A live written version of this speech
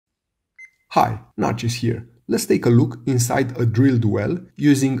Hi, Narcis here. Let's take a look inside a drilled well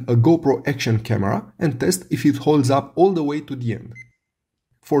using a GoPro action camera and test if it holds up all the way to the end.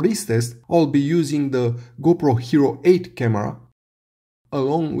 For this test, I'll be using the GoPro Hero 8 camera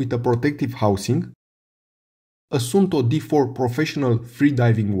along with a protective housing, a Suunto D4 professional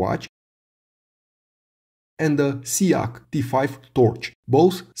freediving watch, and a Seac T5 torch,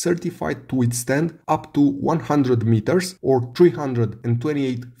 both certified to withstand up to 100 meters or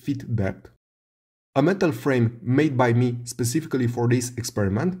 328 feet depth. A metal frame made by me specifically for this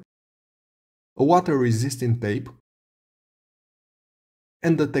experiment, a water-resistant tape,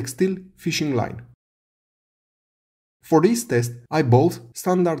 and a textile fishing line. For this test, I bought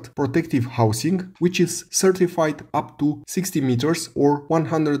standard protective housing, which is certified up to 60 meters or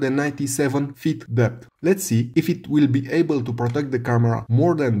 197 feet depth. Let's see if it will be able to protect the camera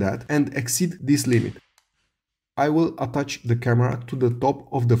more than that and exceed this limit. I will attach the camera to the top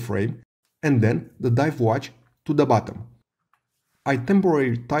of the frame and then the dive watch to the bottom. I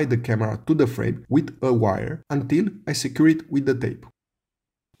temporarily tie the camera to the frame with a wire until I secure it with the tape.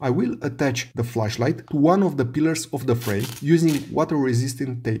 I will attach the flashlight to one of the pillars of the frame using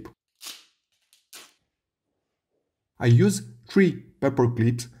water-resistant tape. I use 3 pepper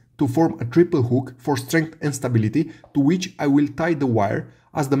clips to form a triple hook for strength and stability, to which I will tie the wire,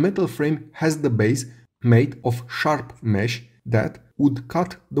 as the metal frame has the base made of sharp mesh that would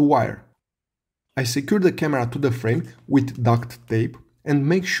cut the wire. I secure the camera to the frame with duct tape and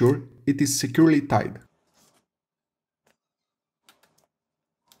make sure it is securely tied.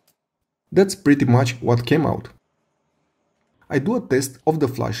 That's pretty much what came out. I do a test of the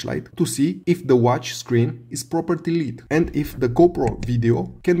flashlight to see if the watch screen is properly lit and if the GoPro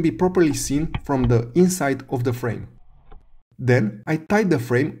video can be properly seen from the inside of the frame. Then I tie the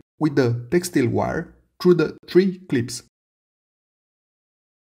frame with the textile wire through the 3 clips.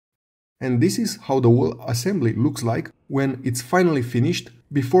 And this is how the whole assembly looks like when it's finally finished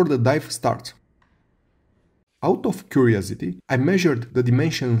before the dive starts. Out of curiosity, I measured the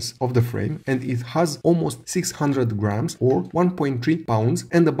dimensions of the frame and it has almost 600 grams or 1.3 pounds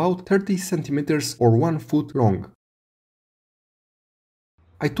and about 30 centimeters or 1 foot long.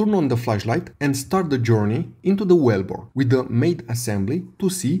 I turn on the flashlight and start the journey into the wellbore with the made assembly to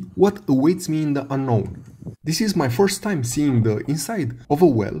see what awaits me in the unknown. This is my first time seeing the inside of a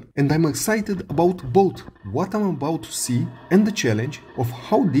well and I'm excited about both what I'm about to see and the challenge of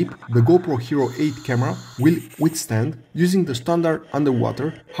how deep the GoPro Hero 8 camera will withstand using the standard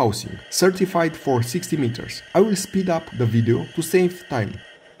underwater housing, certified for 60 meters. I will speed up the video to save time.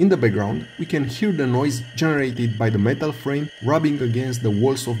 In the background, we can hear the noise generated by the metal frame rubbing against the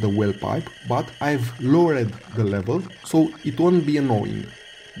walls of the well pipe, but I've lowered the level so it won't be annoying.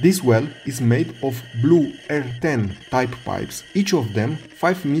 This well is made of blue R10 type pipes, each of them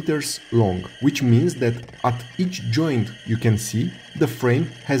 5 meters long, which means that at each joint you can see the frame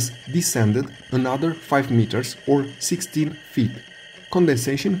has descended another 5 meters or 16 feet.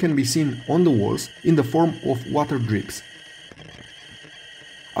 Condensation can be seen on the walls in the form of water drips.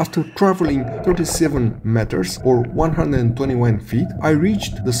 After traveling 37 meters or 121 feet, I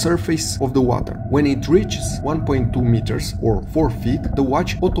reached the surface of the water. When it reaches 1.2 meters or 4 feet, the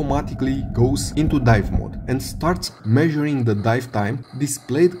watch automatically goes into dive mode and starts measuring the dive time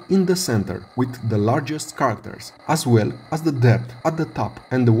displayed in the center with the largest characters, as well as the depth at the top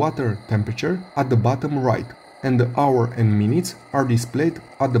and the water temperature at the bottom right, and the hour and minutes are displayed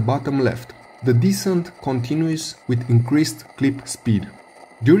at the bottom left. The descent continues with increased clip speed.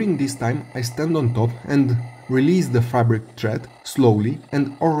 During this time I stand on top and release the fabric thread slowly,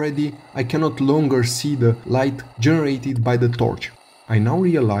 and already I cannot longer see the light generated by the torch. I now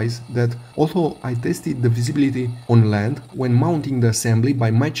realize that although I tested the visibility on land when mounting the assembly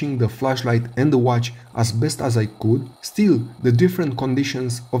by matching the flashlight and the watch as best as I could, still the different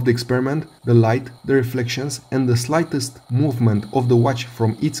conditions of the experiment, the light, the reflections and the slightest movement of the watch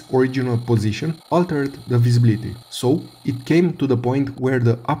from its original position altered the visibility. So it came to the point where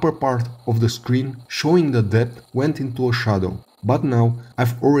the upper part of the screen showing the depth went into a shadow. But now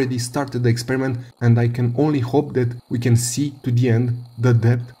I've already started the experiment and I can only hope that we can see to the end the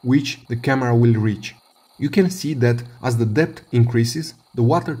depth which the camera will reach. You can see that as the depth increases, the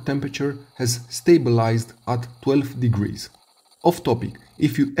water temperature has stabilized at 12 degrees. Off topic,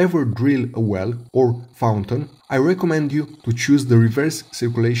 if you ever drill a well or fountain, I recommend you to choose the reverse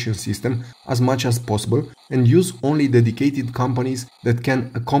circulation system as much as possible and use only dedicated companies that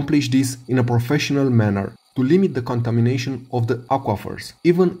can accomplish this in a professional manner. to limit the contamination of the aquifers.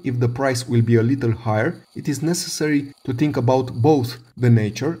 Even if the price will be a little higher, it is necessary to think about both the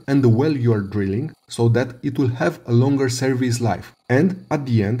nature and the well you are drilling, so that it will have a longer service life. And at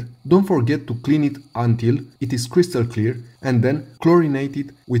the end, don't forget to clean it until it is crystal clear, and then chlorinate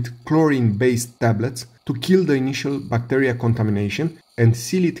it with chlorine-based tablets to kill the initial bacteria contamination, and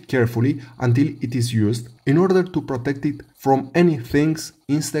seal it carefully until it is used, in order to protect it from any things,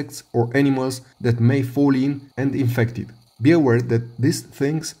 insects or animals that may fall in and infect it. Be aware that these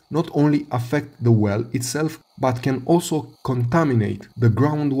things not only affect the well itself, but can also contaminate the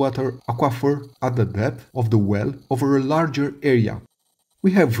groundwater aquifer at the depth of the well over a larger area.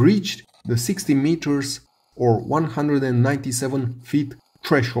 We have reached the 60 meters or 197 feet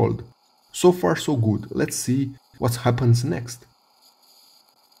threshold. So far so good. Let's see what happens next.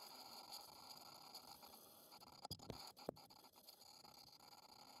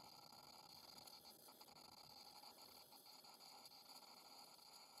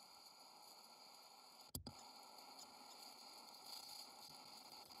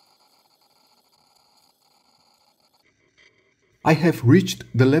 I have reached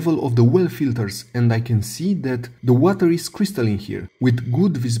the level of the well filters, and I can see that the water is crystalline here, with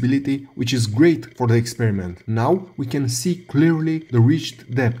good visibility, which is great for the experiment. Now we can see clearly the reached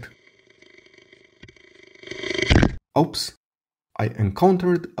depth. Oops, I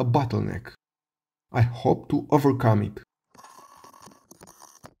encountered a bottleneck. I hope to overcome it.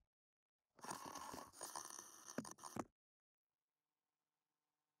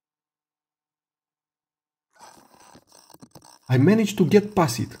 I managed to get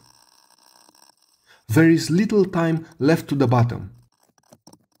past it. There is little time left to the bottom.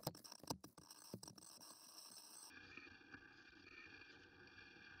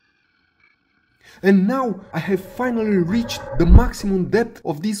 And now I have finally reached the maximum depth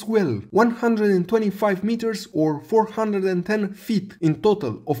of this well, 125 meters or 410 feet in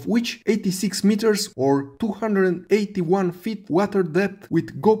total, of which 86 meters or 281 feet water depth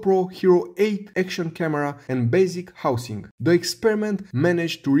with GoPro Hero 8 action camera and basic housing. The experiment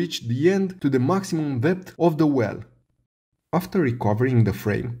managed to reach the end to the maximum depth of the well. After recovering the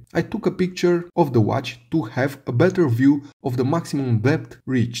frame, I took a picture of the watch to have a better view of the maximum depth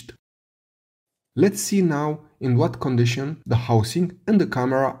reached. Let's see now in what condition the housing and the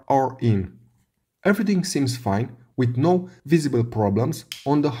camera are in. Everything seems fine, with no visible problems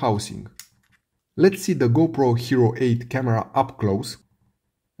on the housing. Let's see the GoPro Hero 8 camera up close.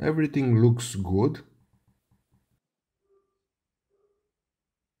 Everything looks good.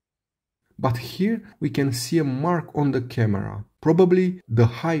 But here we can see a mark on the camera. Probably the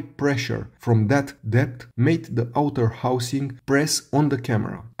high pressure from that depth made the outer housing press on the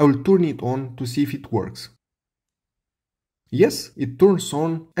camera. I will turn it on to see if it works. Yes, it turns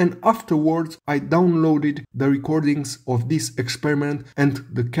on, and afterwards I downloaded the recordings of this experiment and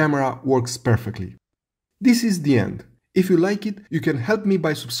the camera works perfectly. This is the end. If you like it, you can help me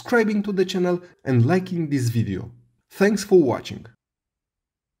by subscribing to the channel and liking this video. Thanks for watching.